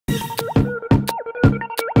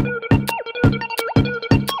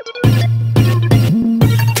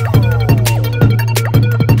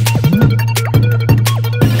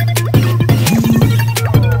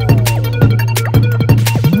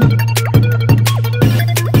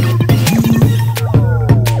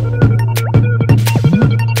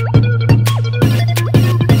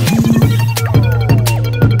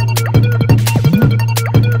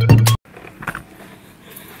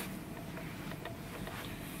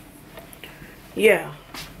Yeah.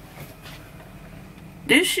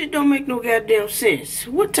 This shit don't make no goddamn sense.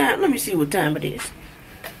 What time? Let me see what time it is.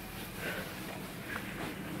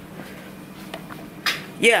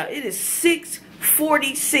 Yeah, it is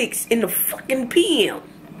 6:46 in the fucking PM.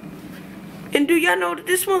 And do y'all know that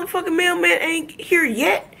this motherfucking mailman ain't here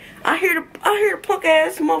yet? I hear the punk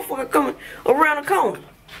ass motherfucker coming around the corner.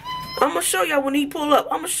 I'm gonna show y'all when he pull up.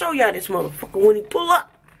 I'm gonna show y'all this motherfucker when he pull up.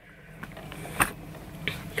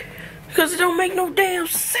 Because it don't make no damn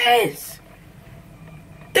sense.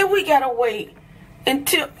 Then we gotta wait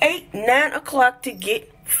until 8, 9 o'clock to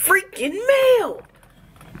get freaking mail.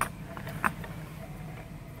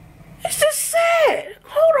 It's just sad.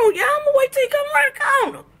 Hold on, y'all. I'm gonna wait till he come around the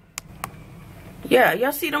corner. Yeah,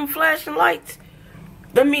 y'all see them flashing lights?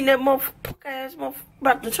 That mean that motherfucker ass motherfucker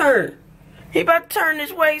about to turn. He about to turn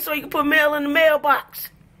this way so he can put mail in the mailbox.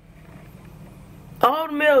 All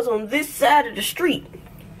the mail's on this side of the street.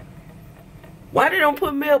 Why they don't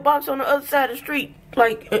put mailbox on the other side of the street?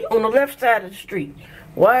 Like on the left side of the street?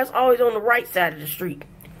 Why it's always on the right side of the street?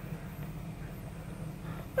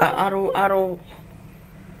 I don't.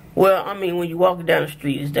 Well, I mean, when you walking down the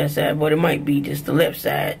street, it's that side, but it might be just the left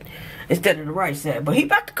side instead of the right side. But he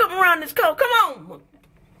about to come around this corner. Come on.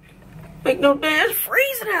 Make no damn. It's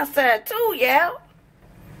freezing outside too, y'all.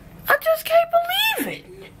 I just can't believe it.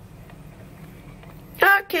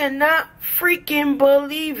 I cannot freaking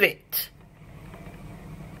believe it.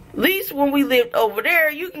 At least when we lived over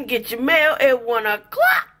there, you can get your mail at 1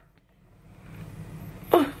 o'clock.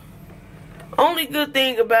 Only good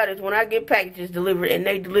thing about it is when I get packages delivered and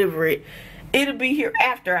they deliver it, it'll be here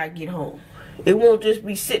after I get home. It won't just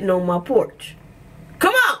be sitting on my porch.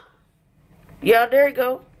 Come on! Yeah, there you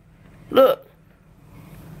go. Look.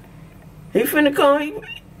 He finna come.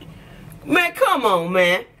 Man, come on,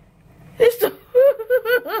 man. This don't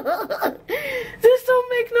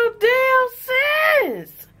make no damn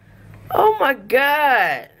sense. Oh my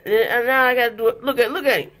God. And now I gotta do it. Look at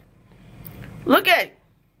him. Look at him.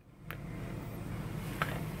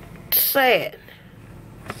 Sad.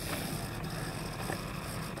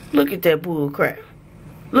 Look at that bull crap.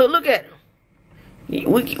 Look at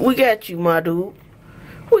him. We got you, my dude.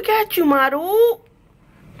 We got you, my dude.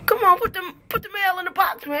 Come on, put the mail in the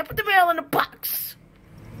box, man. Put the mail in the box.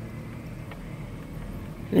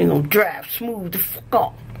 They gonna drive smooth the fuck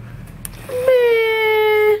off.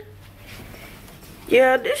 Man.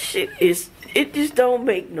 Yeah, this shit it just don't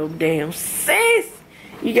make no damn sense.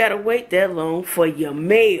 You gotta wait that long for your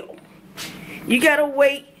mail. You gotta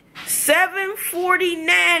wait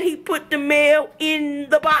 7:49. He put the mail in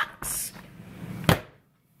the box.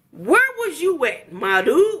 Where was you at, my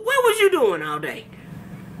dude? What was you doing all day?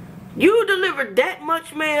 You delivered that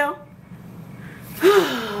much mail?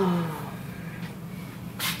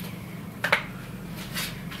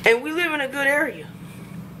 And we live in a good area.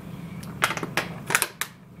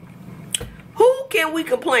 Who can we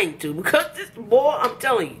complain to? Because this boy, I'm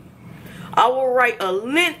telling you, I will write a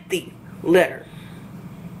lengthy letter.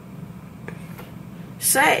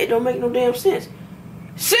 Sad, it don't make no damn sense.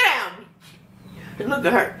 Sit down. Look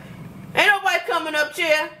at her. Ain't nobody coming up,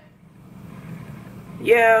 chair.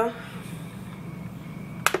 Yeah.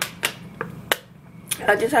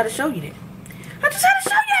 I just had to show you that. I just had to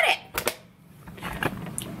show you that.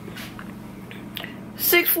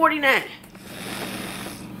 6:49.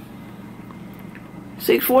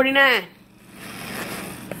 6:49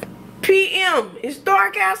 PM. It's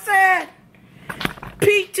dark outside.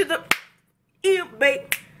 Peek to the M-Bay.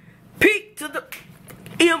 Peek to the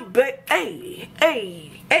M-Bay. Hey,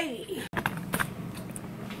 hey, hey.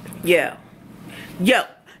 Yeah. Yo.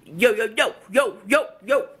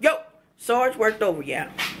 Sarge worked over y'all.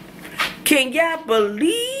 Can y'all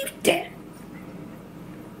believe that?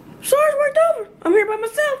 Sarge worked over. I'm here by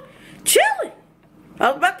myself. Chilling. I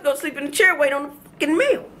was about to go sleep in the chair, wait on the fucking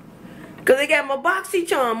mail. Because they got my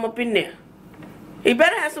BoxyCharm up in there. You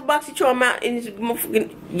better have some BoxyCharm out in this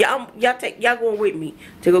motherfucking... Y'all going with me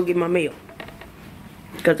to go get my mail.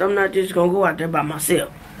 Because I'm not just going to go out there by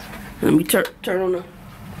myself. Let me turn on the...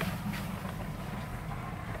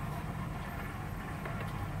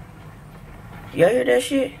 Y'all hear that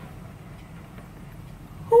shit?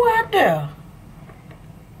 Who out there?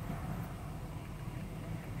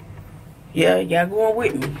 Yeah, y'all going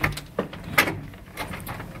with me.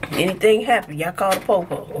 Anything happen, y'all call the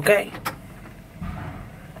popo, okay?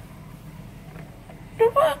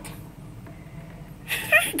 What?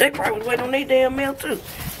 They probably was waiting on their damn mail too.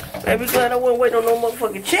 They be glad I wasn't waiting on no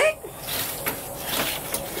motherfucking check.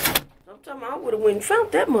 Sometimes I would have went and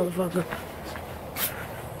found that motherfucker.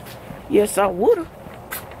 Yes, I would have.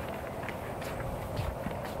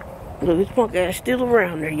 Look, this punk ass still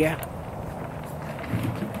around there, y'all.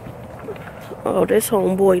 Oh, that's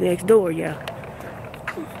homeboy next door, y'all.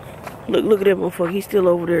 Look at that motherfucker. He's still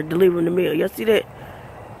over there delivering the mail. Y'all see that?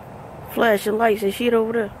 Flashing lights and shit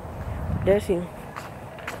over there. That's him.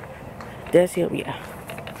 That's him, yeah.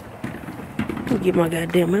 Let me get my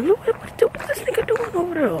goddamn man. Look what's this nigga doing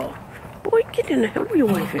over there? Boy, get in there. Where your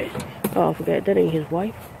wife at? Oh, I forgot. That ain't his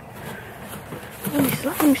wife.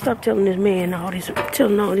 Let me stop telling this man all this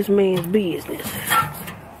man's business.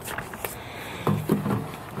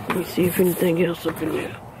 Let me see if anything else up in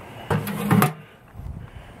there.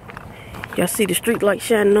 Y'all see the street light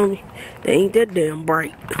shining on me? They ain't that damn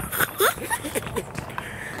bright.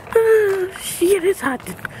 Shit, it's hot.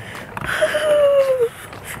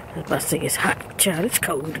 I was about to say it's hot, child. It's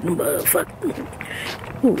cold in the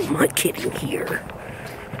motherfucker. Ooh, my kitty here.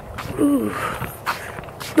 Ooh,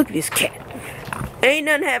 look at this cat. Ain't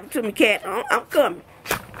nothing happened to me, cat. I'm coming.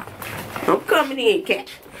 I'm coming in, cat.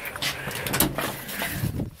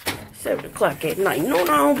 7 o'clock at night. No, I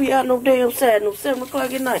don't be out no damn side. No 7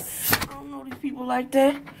 o'clock at night. I don't know these people like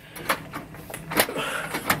that.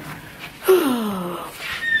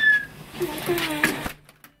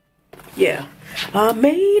 Yeah, I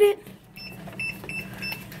made it.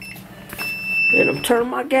 And I'm turning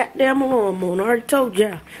my goddamn alarm on. I already told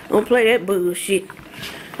y'all. I don't play that bullshit.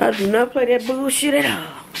 I do not play that bullshit at all.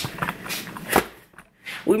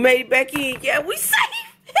 We made it back in. Yeah, we safe.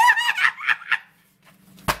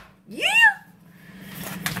 Yeah.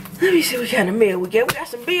 Let me see what kind of mail we got. We got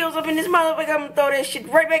some bills up in this motherfucker. I'm gonna throw that shit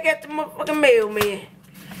right back at the motherfucking mailman.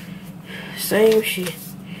 Same shit.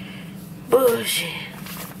 Bullshit.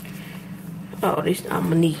 Oh, this, I'm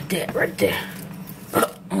gonna need that right there.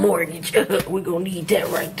 Mortgage. We gonna need that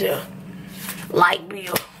right there. Light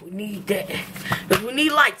bill. We need that. Because we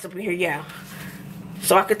need lights up in here, y'all.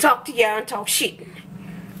 So I can talk to y'all and talk shit.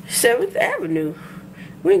 7th Avenue.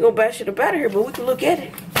 We ain't gonna bash it about here, but we can look at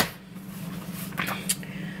it.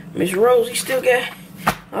 Miss Rosie still got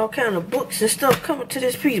all kind of books and stuff coming to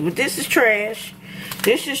this piece. But this is trash.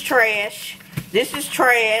 This is trash. This is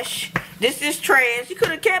trash. This is trash. You could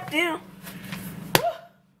have kept them.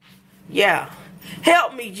 Yeah.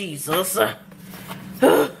 Help me, Jesus.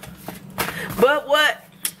 But what?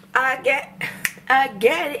 I got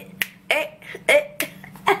it.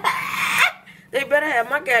 They better have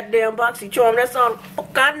my goddamn BoxyCharm. That's all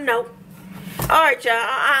I know. Alright, y'all.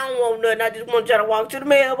 I don't want nothing. I just want y'all to walk to the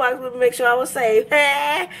mailbox with me, make sure I was safe.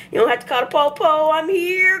 Hey, you don't have to call the po-po. I'm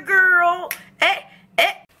here, girl.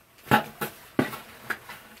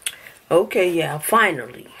 Okay, yeah.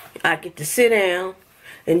 Finally, I get to sit down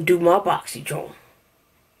and do my BoxyCharm.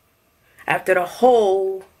 After the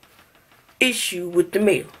whole issue with the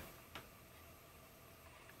mail.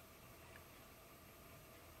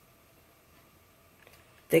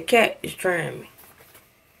 The cat is trying me.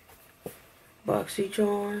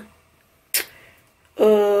 BoxyCharm.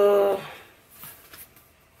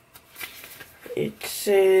 It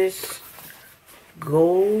says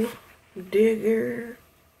Gold Digger.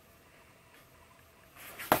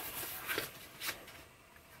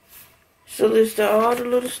 So list all the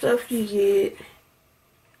little stuff you get.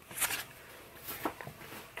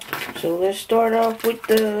 So let's start off with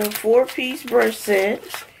the 4-piece brush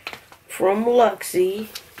sets from Luxie.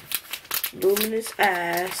 Luminous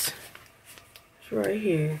Eyes. It's right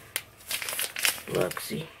here.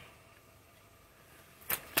 Luxie.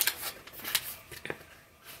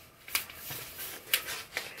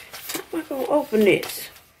 How am I gonna open this?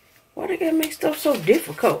 Why they gotta make stuff so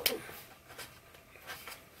difficult?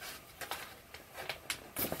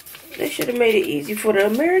 They should have made it easy for the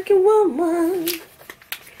American woman.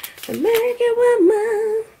 American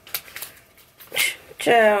woman.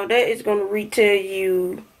 Child, that is going to retail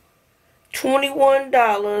you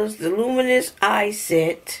 $21. The Luminous Eye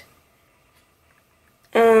Set.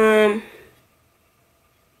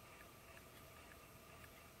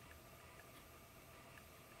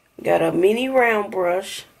 Got a mini round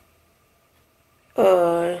brush.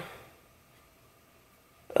 A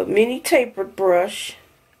mini tapered brush.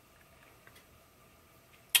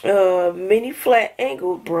 A mini flat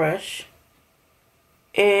angled brush.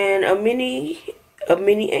 And a mini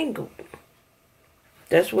angled.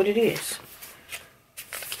 That's what it is.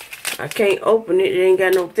 I can't open it. It ain't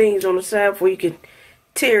got no things on the side where you can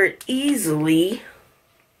tear it easily.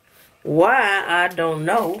 Why, I don't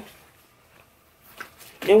know.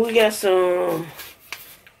 Then we got some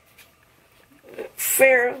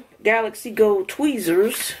Farrah Galaxy Gold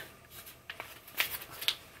tweezers.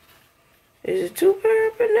 Is it 2 pair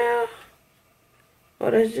up in now?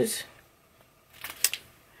 Oh, that's just...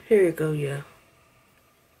 Here you go, yeah.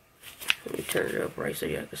 Let me turn it up right so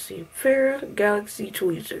y'all can see. Farrah Galaxy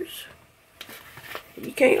tweezers.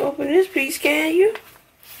 You can't open this piece, can you?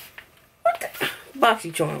 What the?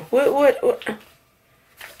 BoxyCharm.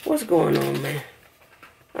 What's going on, man?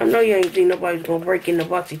 I know you ain't think nobody's gonna break into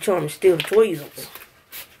BoxyCharm and steal the tweezers.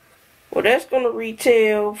 Well, that's gonna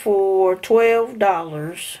retail for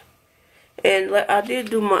 $12. And I did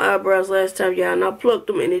do my eyebrows last time, y'all, and I plucked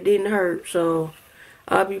them and it didn't hurt, so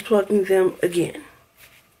I'll be plucking them again.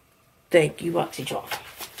 Thank you, BoxyCharm.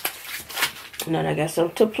 Now I got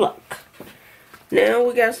something to pluck. Now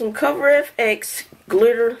we got some Cover FX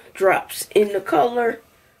glitter drops in the color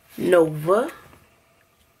Nova.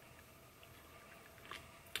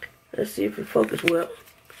 Let's see if it focus well.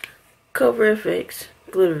 Cover FX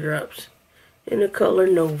glitter drops in the color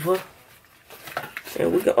Nova.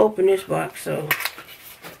 And we can open this box, so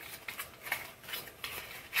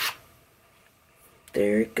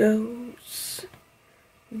there it goes.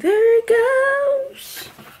 There it goes.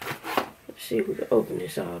 Let's see if we can open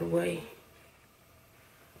this all the way.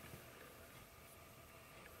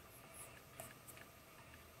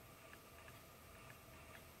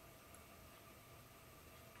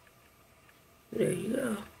 There you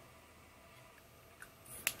go.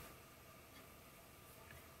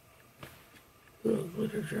 Little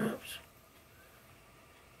glitter drops.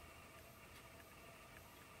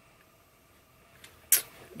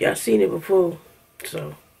 Y'all seen it before,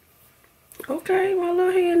 so okay. My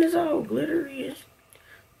little hand is all glittery, it's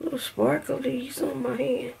a little sparkly on my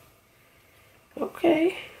hand.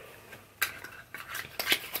 Okay.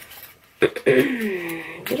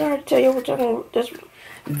 Did I already tell you what y'all gonna?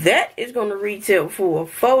 That is gonna retail for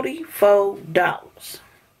 $44.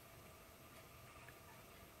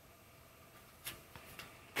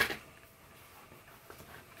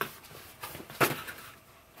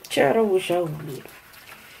 Child, I wish I would.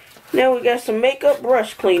 Now we got some makeup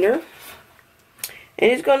brush cleaner.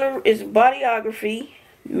 And it's Bodyography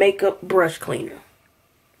makeup brush cleaner.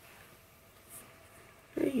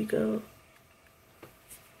 There you go.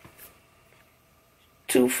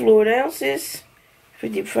 2 fluid ounces,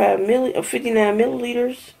 59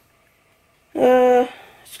 milliliters.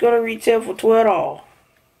 It's gonna retail for $12.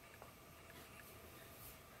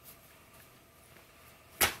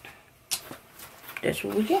 That's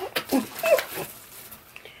what we got.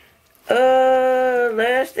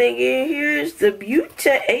 Last thing in here is the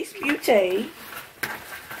Ace Beauté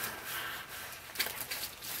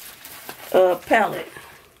palette.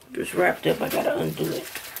 Just wrapped up. I gotta undo it.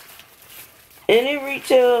 And it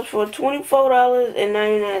retails for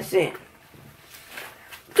 $24.99.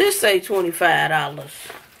 Just say $25.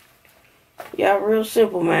 Y'all real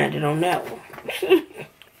simple minded on that one.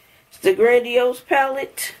 It's the Grandiose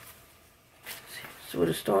palette. That's what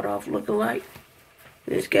it start off looking like.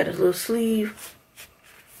 And it's got a little sleeve.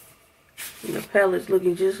 And the palette's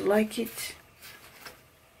looking just like it.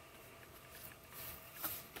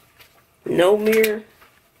 No mirror.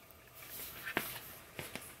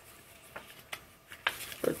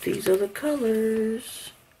 But these are the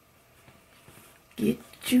colors. Get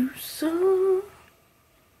you some,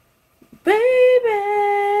 baby.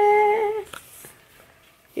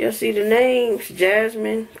 Y'all see the names?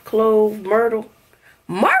 Jasmine, clove, myrtle.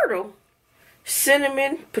 Myrtle?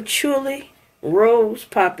 Cinnamon, patchouli, rose,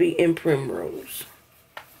 poppy, and primrose.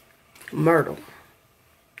 Myrtle.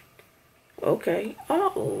 Okay.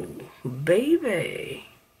 Oh, baby.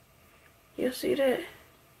 Y'all see that?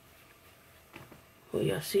 Well,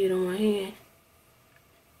 y'all see it on my hand.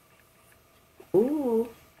 Ooh.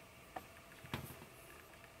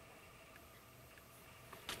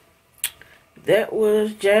 That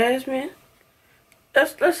was Jasmine.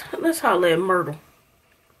 Let's holler at Myrtle.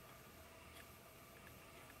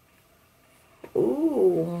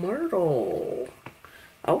 Ooh, Myrtle.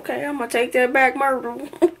 Okay, I'm gonna take that back, Myrtle.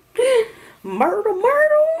 Myrtle.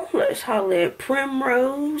 Let's holler at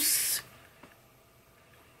Primrose.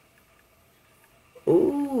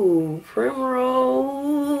 Ooh, Primrose,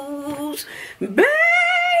 baby.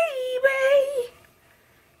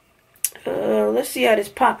 Let's see how this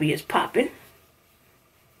poppy is popping.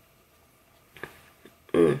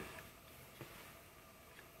 A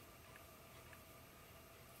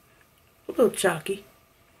little chalky.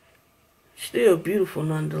 Still beautiful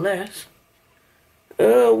nonetheless.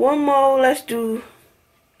 One more. Let's do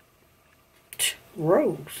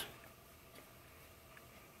rose.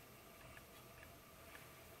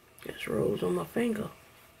 There's rose on my finger.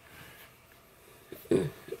 I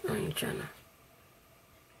ain't trying to.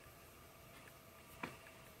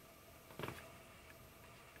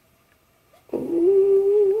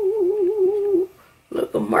 Ooh,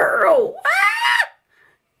 look at Myrtle. Ah!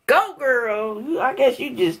 Go, girl. I guess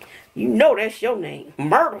you know that's your name.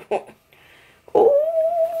 Myrtle. Ooh.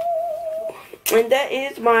 And that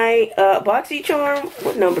is my boxy charm.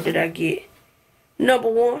 What number did I get? Number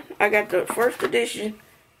 1. I got the first edition.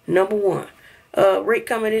 Number 1. Rate,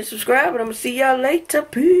 comment, and subscribe. And I'm going to see y'all later.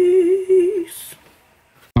 Peace.